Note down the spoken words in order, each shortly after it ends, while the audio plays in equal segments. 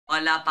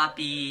Hola,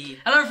 papi.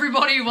 Hello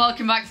everybody,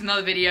 welcome back to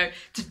another video.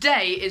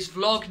 Today is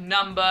vlog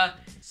number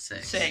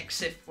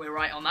 6, if we're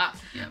right on that.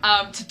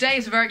 Yep. Today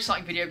is a very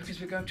exciting video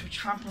because we're going to a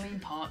trampoline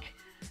park.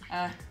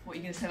 What are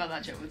you going to say about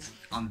that, Jetwoods?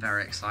 I'm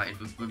very excited.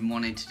 We've been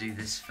wanting to do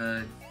this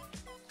for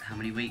how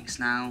many weeks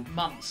now?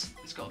 Months.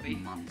 It's got to be.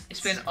 Months. It's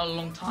been a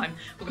long time.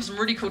 We've got some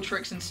really cool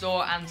tricks in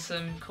store and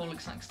some cool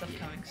exciting stuff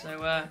coming.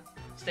 So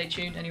stay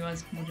tuned.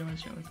 Anyways, more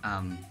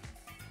Jetwoods.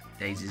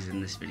 Daisy's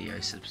in this video,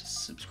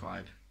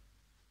 subscribe.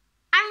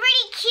 I'm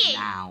really cute.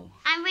 Now.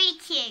 I'm really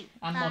cute.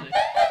 I'm modest.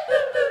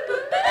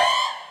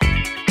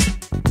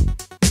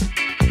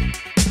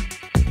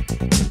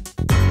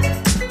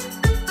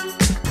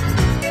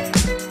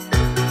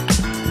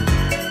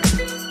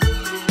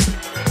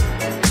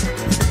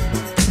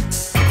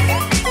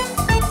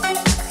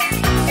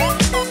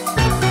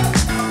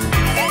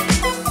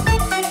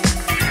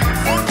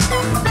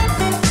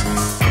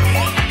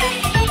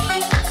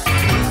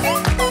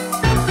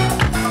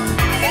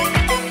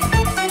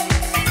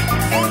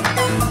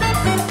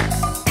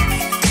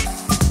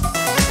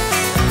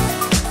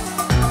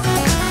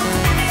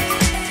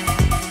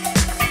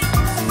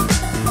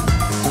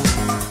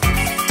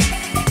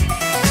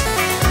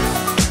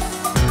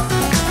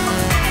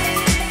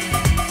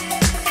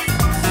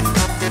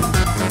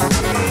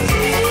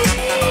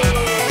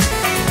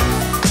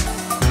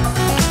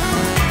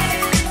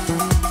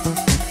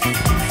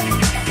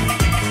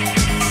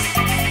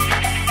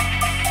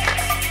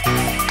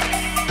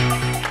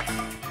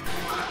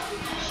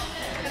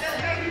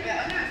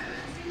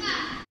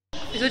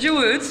 Is that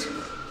Jetwoods?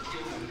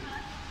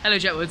 Hello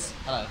Jetwoods.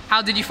 Hello.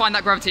 How did you find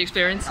that gravity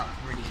experience? Oh,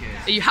 really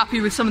good. Are you happy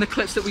with some of the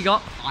clips that we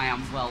got? I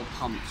am well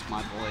pumped,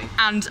 my boy.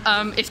 And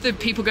if the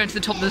people go into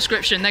the top of the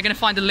description, they're going to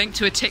find a link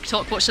to a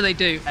TikTok. What should they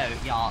do? Oh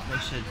yeah, they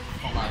should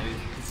follow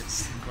because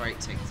it's a great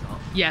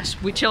TikTok.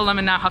 Yes, we Chill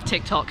Lemon now have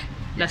TikTok.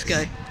 Let's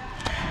go.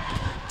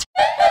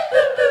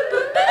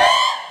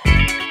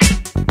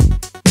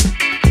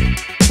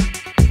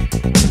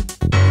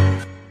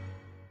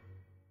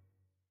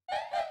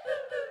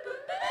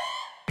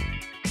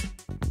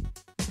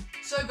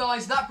 So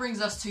guys, that brings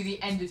us to the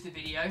end of the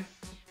video.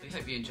 We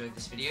hope you enjoyed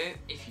this video.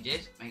 If you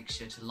did, make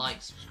sure to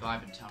like,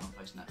 subscribe and turn on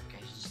post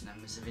notifications to never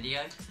miss a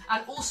video.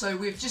 And also,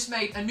 we've just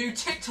made a new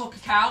TikTok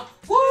account.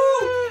 Woo!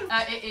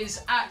 It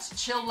is at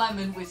Chill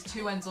Lemon with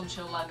 2 N's on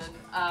Chill Lemon.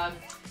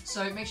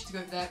 So make sure to go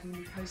over there. We're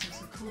going to be posting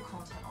some cool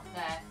content on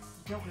there.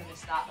 You don't want to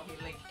miss that. There'll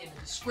be a link in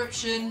the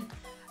description.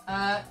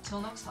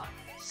 Till next time.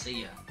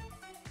 See ya.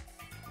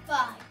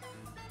 Bye.